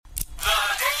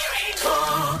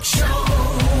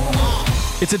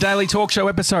It's a Daily Talk Show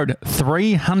episode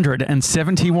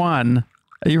 371.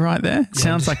 Are you right there?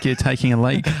 Sounds like you're taking a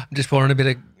leak. I'm just pouring a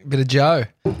bit of Joe.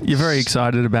 You're very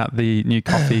excited about the new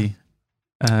coffee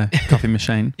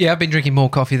machine. Yeah, I've been drinking more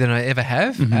coffee than I ever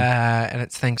have, and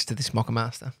it's thanks to this Mocha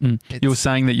Master. You were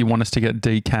saying that you want us to get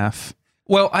decaf.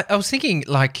 Well, I was thinking,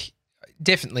 like,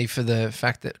 definitely for the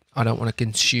fact that I don't want to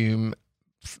consume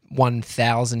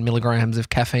 1,000 milligrams of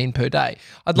caffeine per day.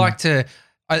 I'd like to,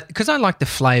 because I like the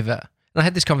flavour. And I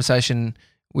had this conversation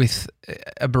with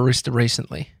a barista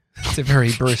recently. It's a very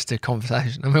barista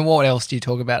conversation. I mean, what else do you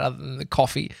talk about other than the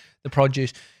coffee, the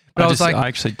produce? But I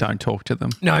actually don't talk to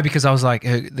them. No, because I was like,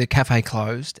 the cafe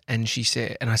closed, and she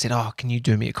said, and I said, oh, can you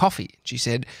do me a coffee? She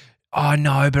said, oh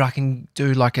no, but I can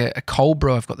do like a cold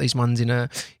brew. I've got these ones in a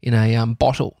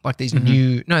bottle, like these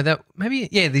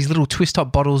these little twist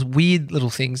top bottles, weird little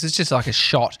things. It's just like a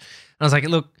shot. And I was like,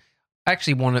 look, I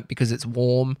actually want it because it's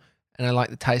warm and I like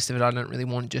the taste of it. I don't really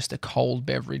want just a cold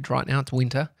beverage right now. It's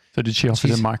winter. So did she offer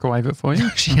to microwave it for you?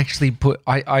 She actually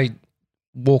I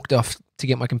walked off to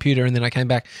get my computer and then I came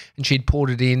back and she'd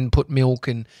poured it in, put milk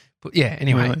and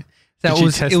anyway. Really? Did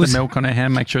you test the milk on her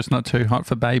hand, make sure it's not too hot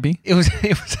for baby? It was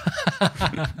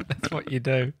that's what you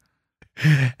do.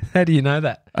 How do you know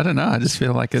that? I don't know. I just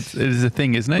feel like it is a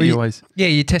thing, isn't it? Well,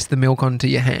 you test the milk onto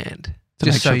your hand to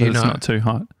just make sure that it's not too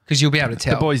hot. Because you'll be able to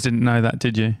tell. The boys didn't know that,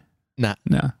 did you? Nah.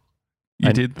 No.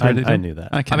 You did? I knew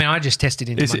that. Okay. I mean, I just tested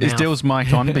into my mouth. Is Dill's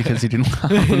mic on because he didn't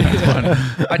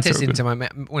I tested into my mouth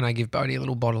when I give Bodie a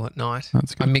little bottle at night.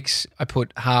 That's good. I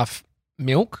put half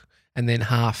milk and then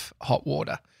half hot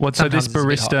water. So this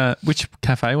barista, which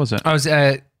cafe was it? I was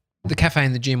the cafe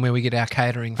in the gym where we get our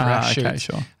catering for our shoots. Okay,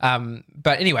 sure.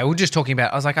 But anyway, we're just talking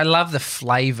about, I was like, I love the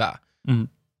flavour.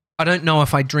 I don't know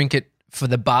if I drink it for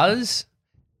the buzz.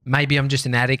 Maybe I'm just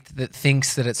an addict that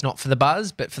thinks that it's not for the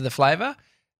buzz, but for the flavour.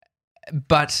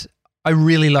 But I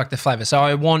really like the flavour.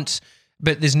 So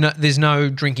but there's no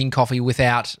drinking coffee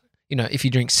without, if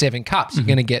you drink 7 cups, you're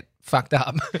going to get fucked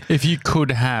up. If you could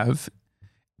have,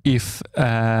 if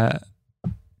hot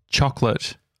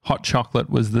chocolate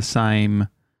was the same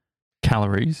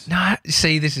calories. No,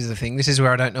 see, this is the thing. This is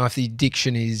where I don't know if the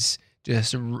addiction is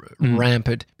just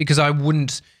rampant because I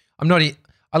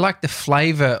like the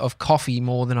flavour of coffee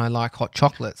more than I like hot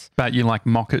chocolates. But you like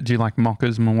mocha? Do you like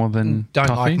mochas more than Don't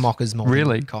toffees? like mochas more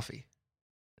than coffee.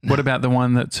 No. What about the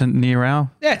one that's near our?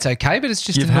 Yeah, it's okay, but it's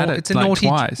just it's a naughty.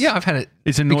 Twice. Yeah, I've had it.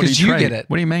 It's a naughty because treat. You get it.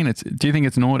 What do you mean? Do you think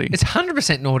it's naughty? It's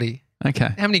 100% naughty. Okay.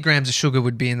 How many grams of sugar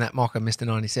would be in that mocha, Mr.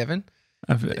 97?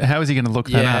 How is he going to look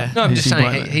that up? No, I'm just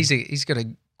saying he's got a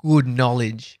good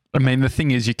knowledge. I mean, the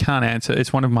thing is, you can't answer.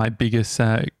 It's one of my biggest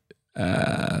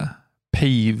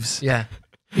peeves. Yeah.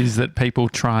 Is that people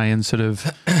try and sort of,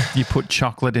 you put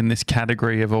chocolate in this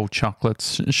category of all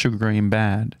chocolates sugary and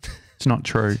bad. It's not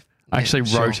true. I actually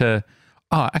wrote Mr.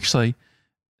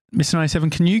 97,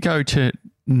 can you go to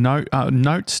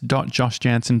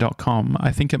notes.joshjansen.com?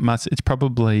 I think it's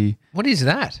probably... What is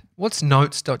that? What's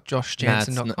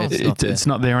notes.joshjansen.com? It's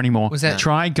not there anymore. Was that?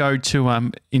 Try go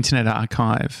to Internet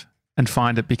Archive and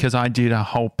find it because I did a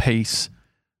whole piece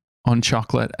on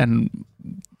chocolate and...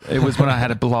 It was when I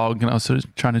had a blog and I was sort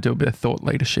of trying to do a bit of thought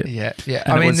leadership. Yeah.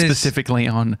 And it was specifically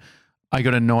on, I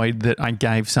got annoyed that I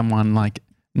gave someone like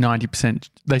 90%,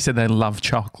 they said they love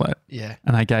chocolate. Yeah.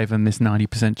 And I gave them this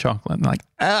 90% chocolate. And like,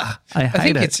 I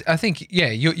hate it. I think,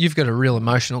 you've got a real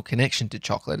emotional connection to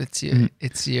chocolate. It's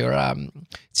your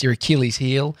Achilles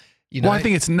heel. Well, I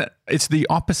think it's the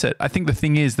opposite. I think the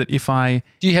thing is that if I...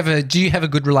 Do you have a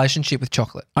good relationship with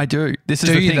chocolate? I do. This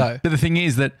is the thing. Though? But the thing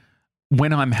is that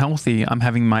when I'm healthy, I'm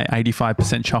having my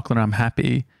 85% chocolate and I'm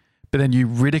happy. But then you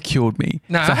ridiculed me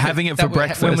for having it for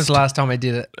breakfast. When was the last time I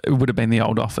did it? It would have been the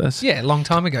old office. Yeah, a long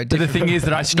time ago. But the thing is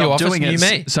that I stopped doing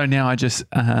it. So now I just,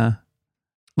 I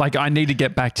need to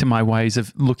get back to my ways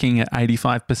of looking at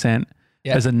 85%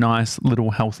 as a nice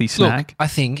little healthy snack. Look, I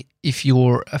think if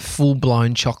you're a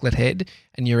full-blown chocolate head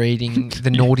and you're eating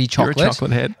the naughty chocolate, you're a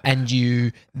chocolate head. And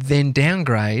you then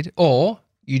downgrade or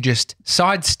you just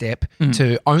sidestep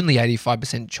to only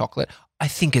 85% chocolate, I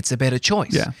think it's a better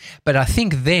choice. Yeah. But I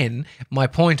think then my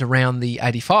point around the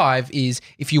 85 is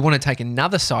if you want to take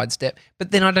another sidestep,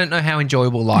 but then I don't know how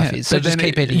enjoyable life is. So just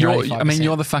keep eating your 85%. I mean,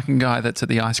 you're the fucking guy that's at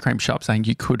the ice cream shop saying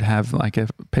you could have like a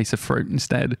piece of fruit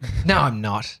instead. No, I'm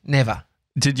not. Never.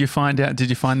 Did you find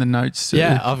the notes?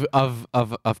 Yeah,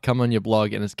 I've come on your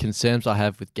blog and it's concerns I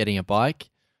have with getting a bike.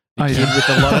 The kid with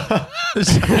a lot of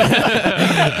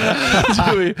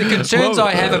the concerns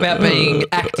I have about being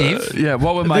active. Yeah,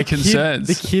 what were my concerns?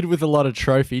 The kid with a lot of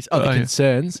trophies.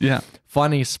 Concerns. Yeah.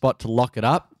 Finding a spot to lock it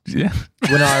up. Yeah.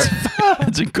 When I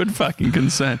It's a good fucking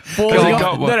concern. Falling Has it off,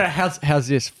 got what? no, how's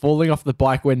this? Falling off the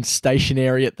bike when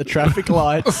stationary at the traffic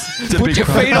lights. It's a Put big your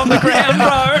problem. feet on the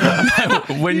ground,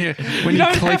 bro. when you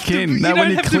don't click have to in. be- No, you when don't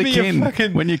you have to click be a in.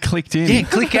 fucking- When you clicked in. Yeah,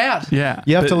 click out. Yeah.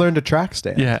 You have to but- learn to track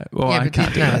stand. Yeah. Well, Yeah, I but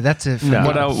can't do no, that. that's a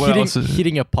What else is-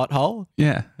 hitting a pothole.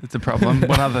 Yeah, it's a problem.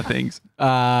 What other things?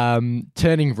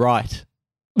 Turning right.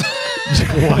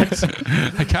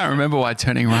 I can't remember why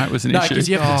turning right was an No, issue. because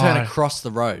you have to turn God. across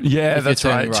the road. Yeah, if that's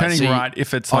you're right. Turning So you- right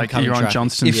if it's like oncoming you're on traffic.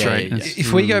 Johnston Yeah, Street. yeah, yeah.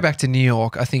 If we go back to New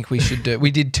York, I think we should do.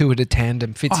 We did tour to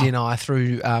tandem, Fitzy Oh. and I,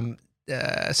 through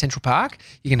Central Park.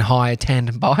 You can hire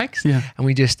tandem bikes, Yeah. and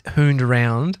we just hooned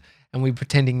around, and we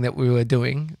pretending that we were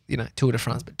doing, Tour de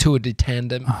France, but Tour de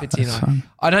Tandem, Fitzy and That's I. fun.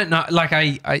 I don't know, like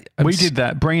I'm We did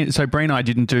that. Bree and I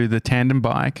didn't do the tandem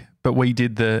bike, but we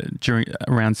did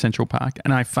around Central Park,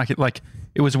 and I fuck it like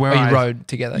it was where Oh, I you rode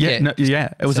together. Yeah,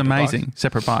 it was Separate amazing.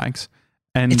 Separate bikes,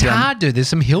 and It's hard, dude. There's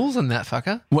some hills on that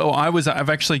fucker. Well, I've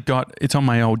actually got it's on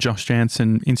my old Josh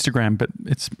Jansen Instagram, but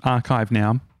it's archived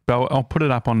now. But I'll put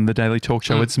it up on the Daily Talk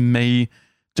Show. Mm. It's me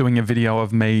doing a video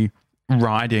of me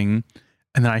riding,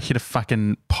 and then I hit a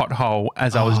fucking pothole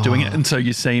as I was doing it, and so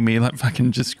you see me like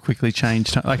fucking just quickly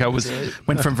changed. Like I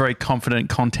went from very confident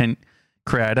content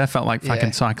creator, felt like fucking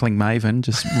Yeah. cycling maven,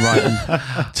 just riding.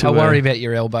 To I worry about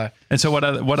your elbow. And so what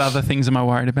other things am I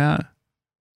worried about?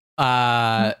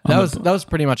 That was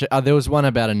pretty much it. There was one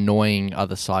about annoying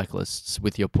other cyclists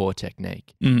with your poor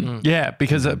technique. Yeah,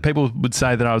 because people would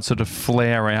say that I would sort of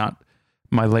flare out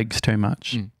my legs too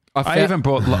much. I even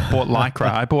bought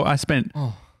Lycra. I spent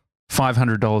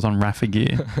 $500 on Rafa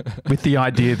gear with the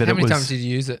idea that How it many was times did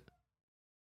you use it?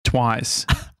 twice.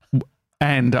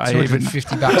 And I even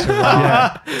 $250 a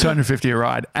ride. yeah, $250 a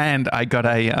ride. And I got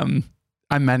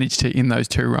I managed to, in those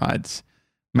two rides,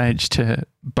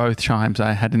 both times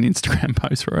I had an Instagram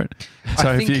post for it.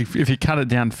 So if you cut it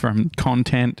down from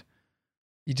content,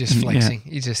 You're just flexing.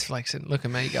 You're just flexing. Look at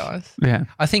me, guys. yeah.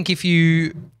 I think if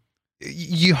you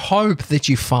hope that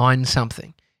you find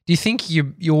something. Do you think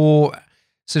you're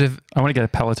sort of? I want to get a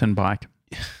Peloton bike.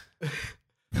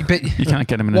 But You can't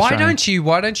get them in why Australia.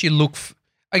 don't you look?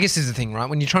 I guess this is the thing, right?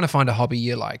 When you're trying to find a hobby,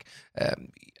 you're like,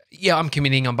 yeah, I'm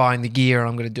committing. I'm buying the gear, and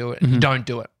I'm going to do it. And you don't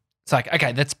do it. It's like,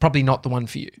 okay, that's probably not the one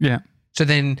for you. Yeah. So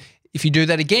then, if you do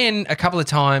that again a couple of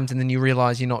times, and then you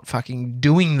realize you're not fucking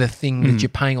doing the thing that you're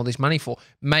paying all this money for,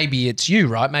 maybe it's you,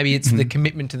 right? Maybe it's the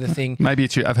commitment to the thing. Maybe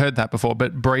it's you. I've heard that before,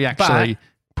 but Brie actually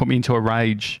put me into a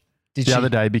rage Did the she? other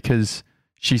day because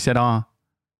she said,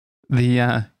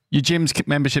 your gym's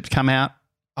memberships come out.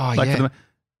 Oh Like yeah. for the,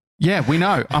 yeah, we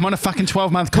know. I'm on a fucking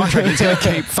 12-month contract. It's going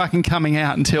to keep fucking coming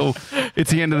out until it's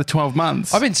the end of the 12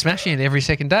 months. I've been smashing it every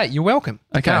second day. You're welcome.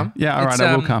 Okay. Come. Yeah, all right,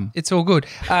 I will come. It's all good.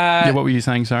 Yeah, what were you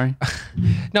saying? Sorry.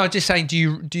 No, just saying. Do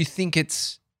you think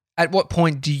it's at what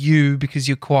point do you, because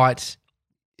you're quite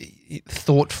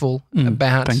thoughtful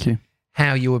about Thank you.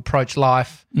 how you approach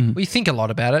life? Mm. Well, you think a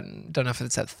lot about it. Don't know if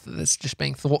that's just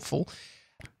being thoughtful.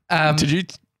 Did you?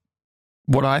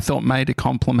 What I thought made a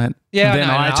compliment. Yeah, then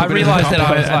no, I no, took I it as a realised that I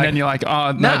compliment, was and like- then you're like,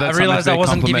 oh no, No, that's I realised I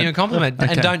wasn't giving you a compliment,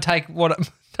 Okay. and don't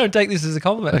take this as a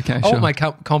compliment. Okay, I sure. want my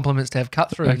compliments to have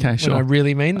cut through Okay, sure. when I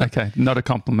really mean them. Okay, not a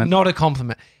compliment. Not a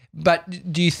compliment.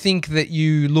 But do you think that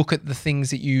you look at the things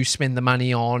that you spend the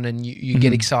money on and you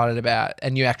get excited about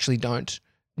and you actually don't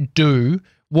do?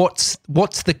 What's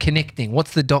the connecting?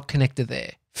 What's the dot connector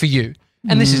there for you?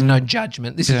 And this is no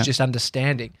judgment. This Yeah. is just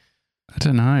understanding. I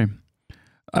don't know.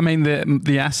 I mean, the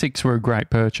Asics were a great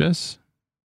purchase.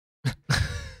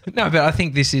 No, but I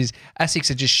think this is Asics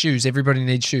are just shoes. Everybody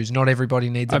needs shoes. Not everybody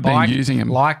needs a I've been bike, using 'em.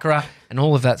 Lycra, and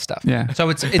all of that stuff. Yeah. So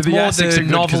it's But the more Asics the are good 'cause I've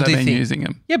novelty been thing. using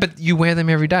them. Yeah, but you wear them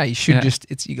every day. You should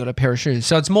Yeah. you got a pair of shoes.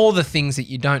 So it's more the things that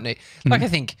you don't need. Mm. Like I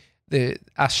think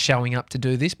us showing up to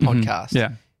do this podcast. Yeah.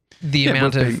 The Yeah,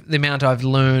 amount I've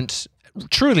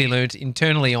truly learnt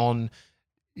internally on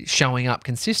showing up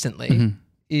consistently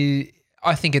Mm-hmm.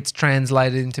 I think it's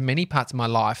translated into many parts of my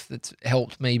life that's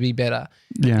helped me be better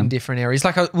Yeah. in different areas.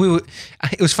 Like it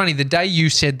was funny, the day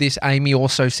you said this, Amy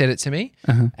also said it to me,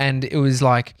 and it was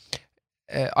like,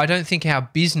 I don't think our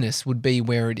business would be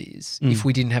where it is if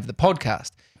we didn't have the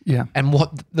podcast. Yeah. And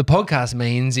what the podcast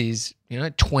means is,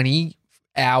 20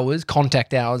 hours,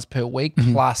 contact hours per week,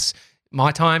 plus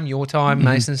my time, your time,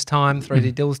 Mason's time,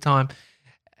 3D Dill's time,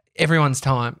 everyone's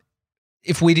time.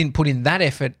 If we didn't put in that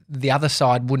effort, the other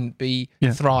side wouldn't be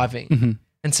thriving.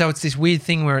 And so it's this weird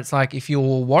thing where it's like if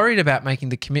you're worried about making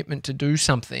the commitment to do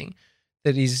something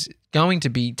that is going to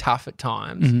be tough at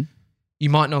times, you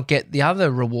might not get the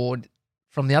other reward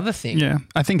from the other thing. Yeah.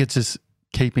 I think it's just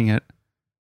keeping it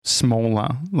smaller.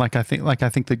 I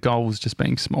think the goal is just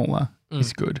being smaller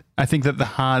is good. I think that the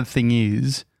hard thing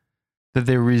is that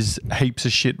there is heaps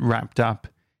of shit wrapped up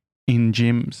in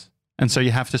gyms. And so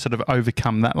you have to sort of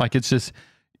overcome that. Like, it's just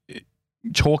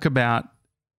talk about,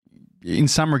 in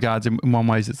some regards, in one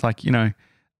ways, it's like,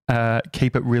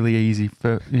 keep it really easy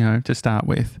for, to start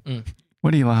with.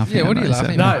 What are you laughing at? Yeah, what are you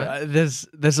laughing at? No,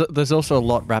 there's also a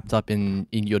lot wrapped up in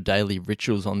your daily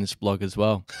rituals on this blog as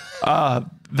well.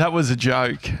 That was a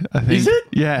joke, I think. Is it?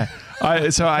 Yeah.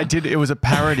 It was a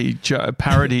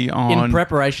parody on... In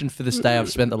preparation for this day,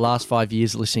 I've spent the last 5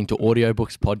 years listening to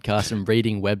audiobooks, podcasts, and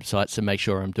reading websites to make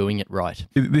sure I'm doing it right.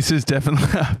 This is definitely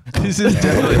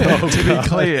to be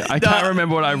clear, I can't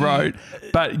remember what I wrote,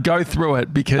 but go through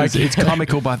it because it's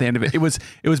comical by the end of it. It was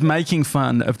making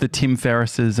fun of the Tim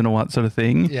Ferrisses and all that sort of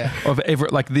thing. Yeah.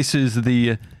 This is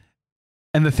the...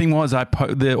 And the thing was,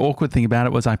 the awkward thing about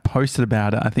it was I posted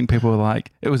about it. I think people were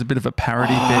like, it was a bit of a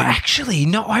parody thing. Actually,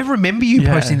 no, I remember you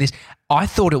posting this. I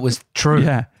thought it was true.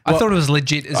 Yeah. I thought it was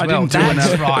legit as well.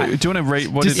 That's right. Do you want to read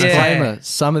what Disclaimer,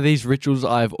 some of these rituals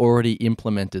I've already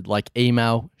implemented, like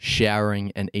email,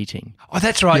 showering, and eating. Oh,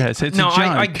 that's right. Yeah, so it's a joke.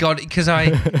 I got it because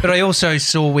but I also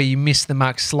saw where you missed the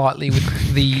mark slightly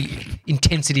with the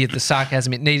intensity of the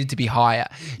sarcasm. It needed to be higher.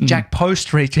 Jack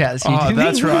Post reached out to you. Oh,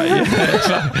 that's right.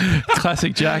 Yeah.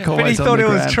 Classic Jack. But he Always thought on it the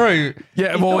was gram. true.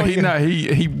 Yeah, well,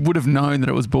 he would have known that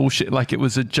it was bullshit. Like, it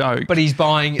was a joke. But he's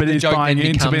buying. But the he's joke buying then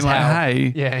into being becomes like, how-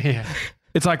 hey, Yeah.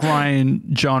 it's like Ryan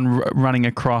John running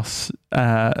across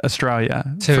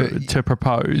Australia to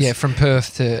propose. Yeah, from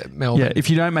Perth to Melbourne. Yeah, if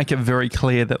you don't make it very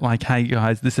clear that, like, hey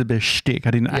guys, this is a bit of shtick,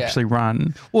 I didn't actually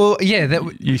run. Well, yeah,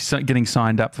 You getting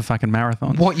signed up for fucking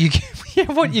marathons. what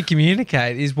you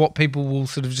communicate is what people will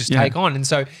sort of just take on. And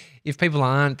so if people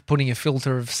aren't putting a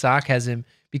filter of sarcasm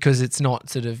because it's not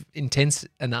sort of intense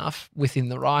enough within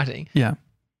the writing, Yeah.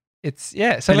 it's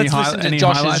So let's listen to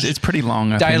highlights? Josh's It's pretty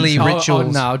long. I daily think.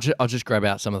 rituals. I'll just grab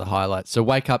out some of the highlights. So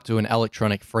wake up to an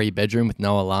electronic-free bedroom with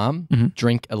no alarm. Mhm.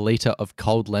 Drink a litre of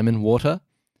cold lemon water.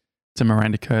 It's a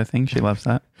Miranda Kerr thing. She loves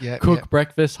that. Yeah, Cook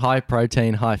breakfast, high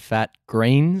protein, high fat,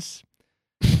 greens.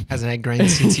 hasn't had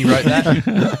greens since he wrote that.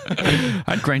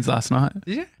 I had greens last night.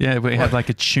 Did you? Yeah, we had like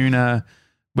a tuna.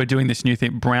 We're doing this new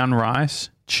thing: brown rice,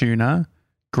 tuna,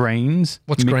 greens.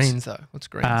 What's mixed- greens though? What's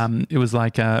greens? It was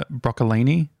like a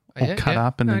broccolini, all cut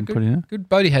up and then good, put in it. Good.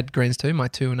 Bodie had greens too. My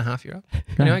 2.5-year-old.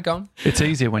 Anyway, go on. It's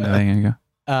easier when there you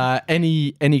go.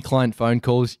 Any client phone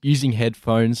calls using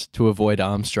headphones to avoid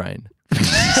arm strain.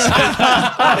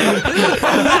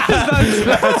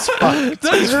 That's funny.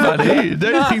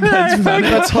 Don't you think that's funny?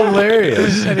 That's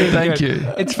hilarious. Thank you.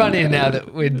 It's funnier now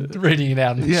that we're reading it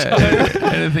out. On the show.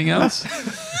 Yeah. Anything else?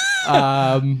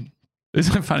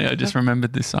 Isn't it funny? I just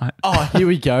remembered this site. Oh, here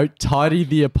we go. Tidy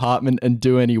the apartment and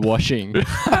do any washing.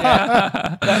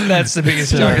 That's the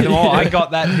biggest joke of them all. I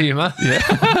got that humour.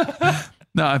 Yeah.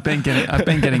 No, I've been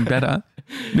getting better.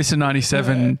 Mr.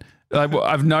 97.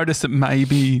 I've noticed that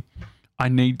maybe I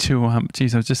need to.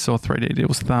 Geez, I just saw 3D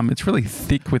Deal's thumb. It's really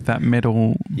thick with that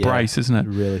metal brace, isn't it?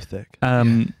 Really thick.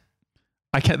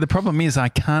 The problem is I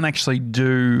can't actually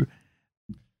do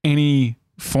any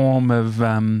form of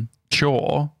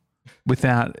chore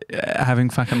without having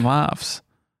fucking laughs.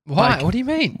 Why? Like, what do you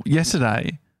mean?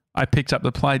 Yesterday, I picked up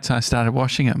the plates and I started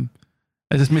washing them.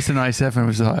 And just Mr. 97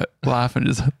 was like laughing,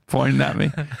 just pointing at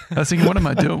me. I was thinking, what am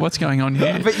I doing? What's going on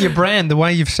here? But your brand, the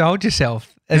way you've sold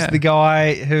yourself as Yeah. the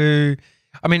guy who,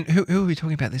 I mean, who are we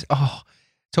talking about this? Oh,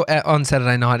 so on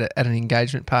Saturday night at an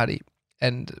engagement party,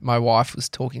 and my wife was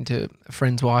talking to a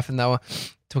friend's wife, and they were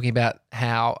talking about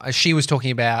how she was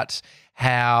talking about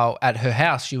how at her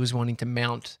house she was wanting to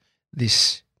mount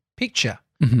this picture,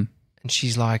 Mm-hmm. and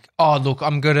she's like, "Oh, look,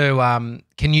 I'm gonna.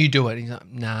 Can you do it?" And he's like,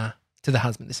 "Nah." To the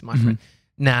husband, this is my friend.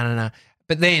 Nah.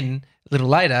 But then a little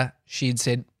later, she had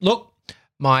said, "Look,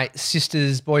 my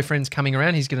sister's boyfriend's coming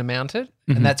around. He's going to mount it."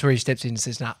 And that's where he steps in and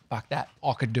says, "Nah, fuck that.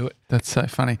 I could do it." That's so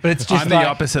funny. But it's just I'm like- the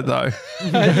opposite though.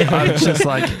 I'm just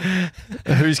like,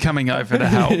 who's coming over to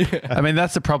help? I mean,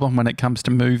 that's the problem when it comes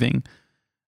to moving.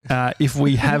 If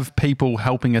we have people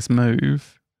helping us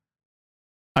move,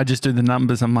 I just do the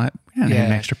numbers. I'm like, I don't need an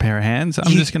Yeah. extra pair of hands.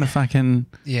 I'm just going to fucking...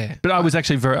 Yeah. But I was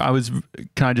actually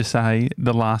can I just say,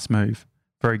 the last move,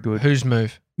 very good. Whose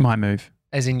move? My move.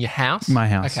 As in your house? My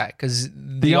house. Okay, because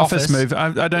The office move. I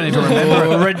don't even remember.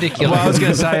 Oh, ridiculous. Well, I was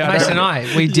going to say... Mason and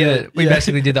I, we did it. We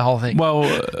basically did the whole thing. Well,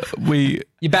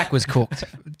 Your back was cooked,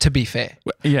 to be fair.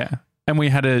 yeah. And we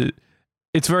had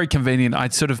it's very convenient.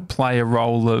 I'd sort of play a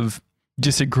role of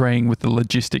disagreeing with the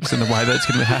logistics and the way that's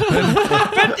going to happen.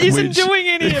 But isn't Which- doing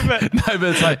any of it. No, but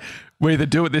it's like, we either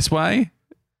do it this way,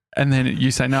 and then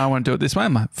you say, no, I want to do it this way.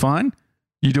 I'm like, fine,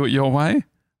 you do it your way.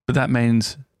 But that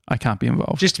means I can't be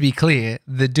involved. Just to be clear,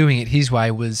 the doing it his way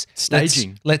was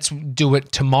Staging. Let's do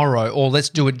it tomorrow, or let's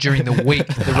do it during the week.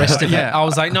 The rest of it, I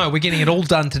was like, no, we're getting it all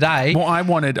done today. Well, I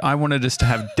wanted us to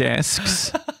have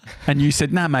desks, and you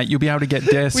said, "Nah, mate, you'll be able to get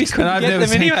desks." We couldn't and I've get never them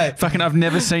seen, anyway. I've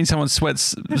never seen someone sweat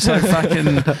so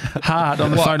fucking hard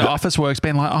on the phone to Officeworks,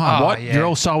 being like, "Oh, what? yeah. You're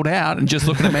all sold out," and just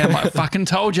looking at me, I'm like, "Fucking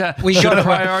told you, we got to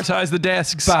prioritize the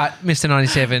desks." But Mr.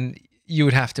 97, you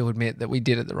would have to admit that we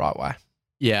did it the right way.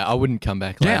 Yeah, I wouldn't come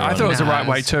back later. Yeah, I thought it was the right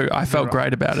way too. I felt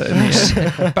great about it. In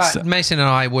the end. But Mason and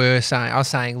I I was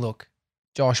saying, look,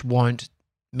 Josh won't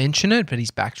mention it, but his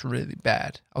back's really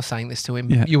bad. I was saying this to him.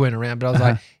 Yeah. You weren't around, but I was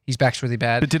like, his back's really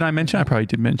bad. But did I mention? I probably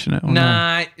did mention it. Or no?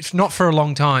 Nah, it's not for a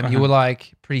long time. You were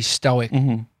like pretty stoic.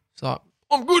 Mhm. It's like,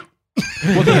 I'm good.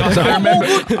 So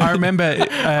I remember.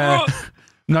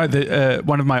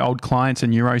 One of my old clients, a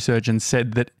neurosurgeon,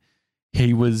 said that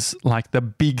he was like the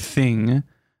big thing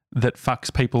that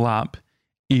fucks people up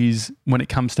is when it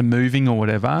comes to moving or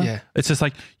whatever. Yeah. It's just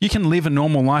like you can live a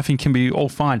normal life and can be all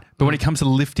fine, but when it comes to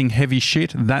lifting heavy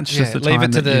shit, that's just the time. Leave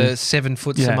it to that the 7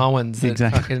 foot Yeah, Samoans that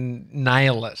exactly. fucking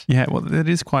nail it. Yeah, well, that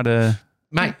is quite a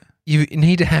Mate, you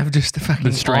need to have just a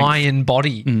fucking strength. iron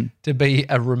body to be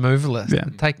a removalist. Yeah.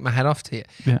 Take my hat off to you.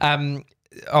 Yeah.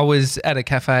 I was at a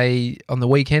cafe on the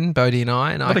weekend, Bodie and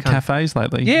I. And a lot of cafes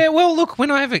lately. Yeah, well, look, when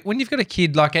you've got a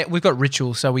kid, like we've got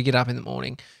rituals, so we get up in the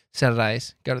morning,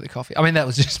 Saturdays, go to the coffee. I mean, that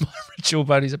was just my ritual.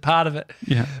 Bodie's a part of it.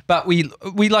 Yeah. But we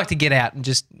like to get out and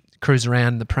just cruise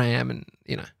around the pram and,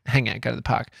 hang out, go to the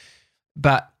park.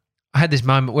 But I had this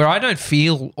moment where I don't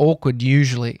feel awkward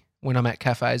usually when I'm at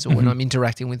cafes or when I'm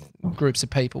interacting with groups of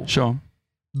people. Sure.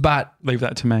 But Leave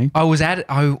that to me. I was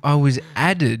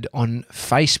added on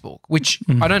Facebook, which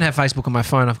I don't have Facebook on my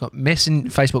phone. I've got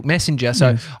Facebook Messenger,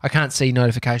 so I can't see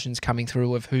notifications coming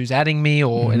through of who's adding me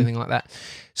or anything like that.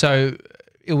 So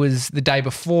it was the day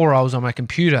before I was on my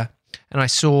computer and I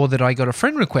saw that I got a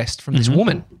friend request from this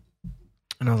woman.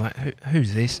 And I was like,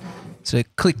 who's this? So I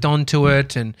clicked onto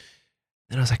it and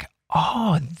then I was like,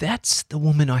 oh, that's the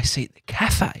woman I see at the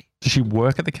cafe. Does she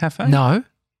work at the cafe? No.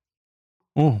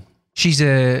 Oh. She's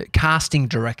a casting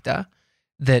director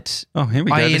that Oh, here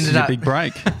we go. This is a big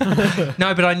break.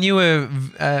 No, but I knew her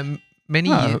many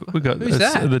years. We got Who's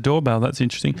that? the doorbell. That's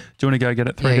interesting. Do you want to go get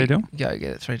it 3D deal? Go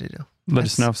get it 3D deal. Let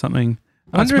us know if something.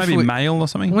 I wonder if maybe we- mail or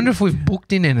something. I wonder if we've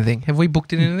booked in anything. Have we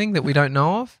booked in anything that we don't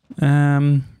know of?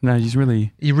 No, he's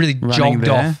really. You really Running jogged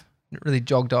there. off. Really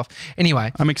jogged off.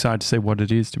 Anyway, I'm excited to see what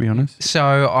it is. To be honest.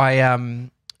 so I oh,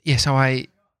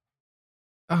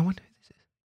 I wonder who this is.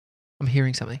 I'm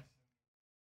hearing something.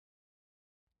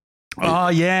 Oh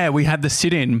yeah, we had the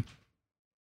sit-in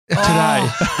today.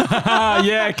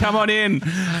 Yeah, come on in.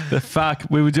 The fuck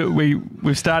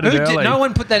we've started early. No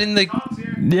one put that in the.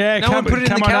 Yeah, no one put it in the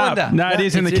come on up. calendar. No, it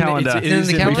is in the calendar. It is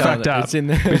in the We calendar. fucked up. It's in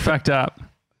there. We fucked up.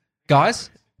 Guys,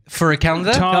 for a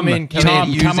calendar, Tom, Come in, you Tom,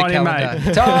 need to use come a on in, calendar.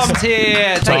 mate. Tom's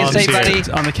here. Take a Tom's seat, here.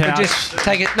 buddy. On the couch. Just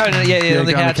take it. No, yeah, on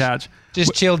the go on couch.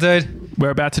 Just chill, dude. We're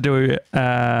about to do.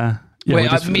 We're we're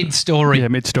just- mid-story. Yeah,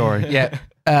 mid-story. Yeah.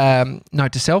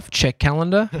 Note to self: check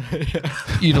calendar.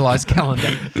 Utilize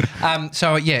calendar.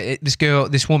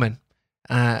 This woman.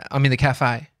 I'm in the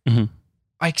cafe. Mhm.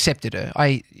 I accepted her.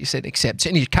 You said accept.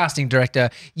 And you're casting director.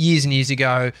 Years and years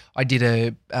ago, I did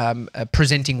a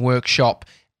presenting workshop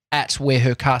at where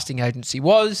her casting agency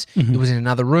was. It was in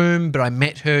another room, but I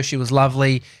met her. She was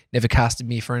lovely. Never casted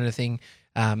me for anything.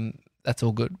 That's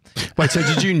all good. Wait, so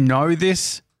did you know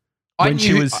this? I When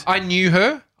she knew was- I knew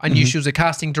her. I knew she was a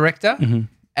casting director,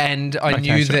 and I Okay,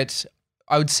 knew sure. that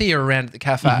I would see her around at the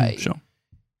cafe. Sure.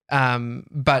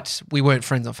 But we weren't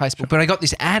friends on Facebook. But I got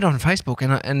this ad on Facebook,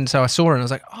 and so I saw her, and I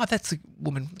was like, "Oh, that's the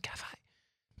woman from the cafe."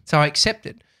 So I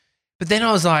accepted. But then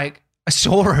I was like, I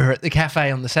saw her at the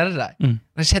cafe on the Saturday. I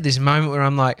just had this moment where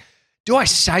I'm like, do I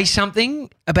say something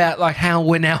about like how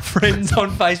we're now friends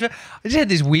on Facebook? I just had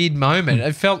this weird moment.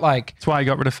 It felt like, That's why I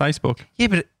got rid of Facebook. yeah,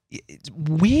 but it's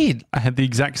weird. I had the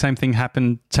exact same thing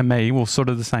happen to me. Well, sort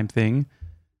of the same thing.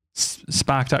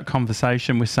 Sparked up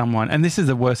conversation with someone. And this is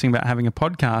the worst thing about having a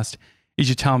podcast is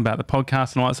you tell them about the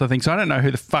podcast and all that sort of thing. So I don't know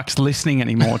who the fuck's listening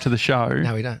anymore to the show.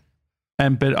 No, we don't.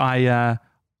 But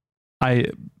I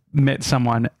met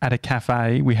someone at a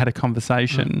cafe. We had a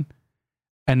conversation,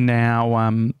 and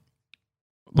now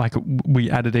like we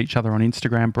added each other on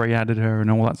Instagram. Bree added her and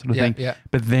all that sort of thing. Yeah.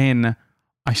 But then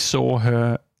I saw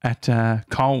her at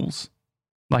Coles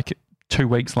like 2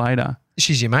 weeks later.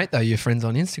 She's your mate, though. You're friends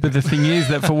on Instagram. But the thing is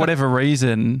that for whatever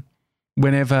reason,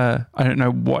 whenever I don't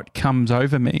know what comes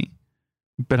over me,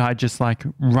 but I just like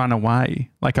run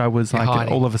away. Like I was You're like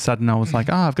hiding. all of a sudden I was like,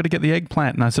 oh, I've got to get the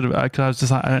eggplant, and I sort of because I was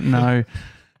just like I don't know.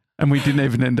 And we didn't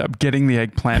even end up getting the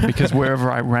eggplant because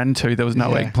wherever I ran to, there was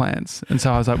no Yeah. eggplants. And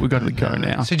so I was like, we've got to go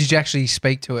now. So did you actually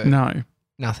speak to her? No,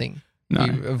 Nothing. no.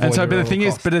 You avoid And so, her but the at all thing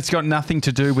is, costs. but it's got nothing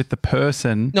to do with the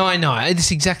person. No, I know. It's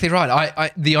exactly right.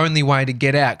 I the only way to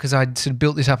get out, because I sort of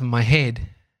built this up in my head.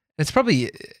 It's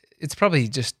probably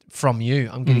just from you.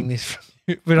 I'm getting this from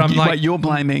you. But I'm like, Wait, you're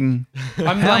blaming.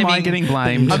 I'm How am I blaming- getting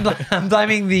blamed? I'm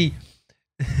blaming the.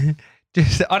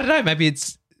 Just I don't know. Maybe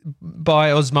it's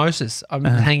by osmosis. I'm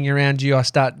hanging around you. I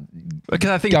start. Because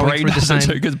I think going Bree through the does it same-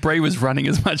 too. Because Bree was running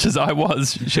as much as I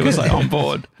was. She was like on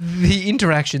board. The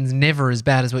interaction's never as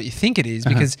bad as what you think it is,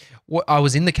 because I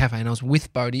was in the cafe and I was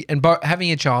with Bodhi, and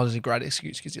having a child is a great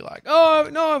excuse because you're like, oh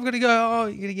no, I've got to go. Oh,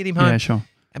 you got to get him home. Yeah, sure.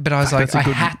 But I was like, That's a I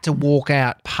good- had to walk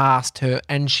out past her,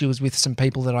 and she was with some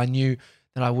people that I knew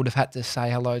that I would have had to say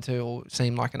hello to or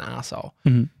seem like an arsehole.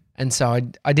 Mhm. And so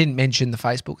I didn't mention the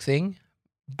Facebook thing,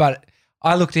 but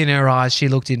I looked in her eyes, she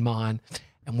looked in mine,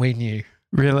 and we knew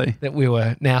Really? that we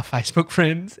were now Facebook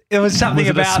friends. It was something Was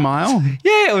it about a smile?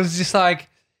 Yeah, it was just like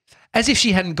as if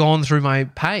she hadn't gone through my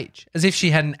page, as if she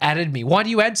hadn't added me. Why do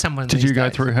you add someone? Did these you go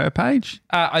days? through her page?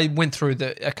 I went through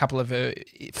a couple of her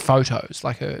photos,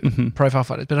 like her Mm-hmm. profile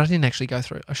photos, but I didn't actually go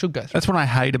through. I should go through. That's what I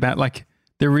hate about, like,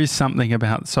 there is something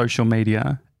about social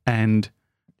media and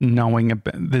knowing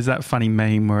about, there's that funny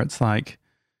meme where it's like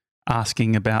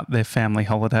asking about their family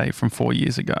holiday from 4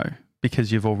 years ago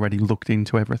because you've already looked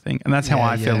into everything. And that's how Yeah,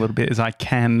 I feel a yeah. little bit, is I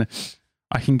can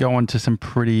go onto some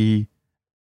pretty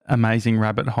amazing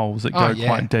rabbit holes that Oh, go yeah.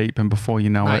 quite deep, and before you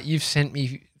know Mate, it. you've sent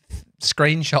me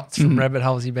screenshots from Mhm. rabbit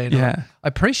holes you've been on. Yeah. I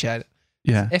appreciate it.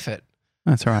 Yeah. Effort.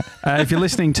 That's all right. If you're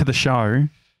listening to the show,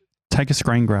 take a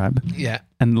screen grab Yeah.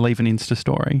 and leave an Insta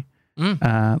story.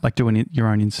 Like doing your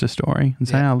own Insta story and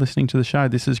say, Yeah. oh, listening to the show,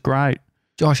 this is great.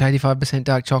 Josh, 85%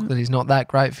 dark chocolate is not that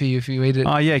great for you if you eat it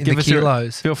Oh, yeah, in give the us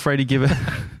kilos. Feel free to give it.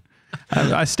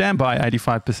 I stand by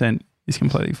 85% is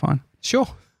completely fine. Sure.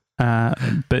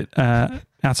 But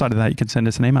outside of that, you can send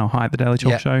us an email,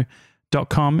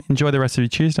 hi@thedailytalkshow.com. Enjoy the rest of your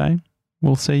Tuesday.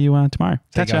 We'll see you tomorrow.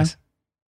 See you Catch ya. guys.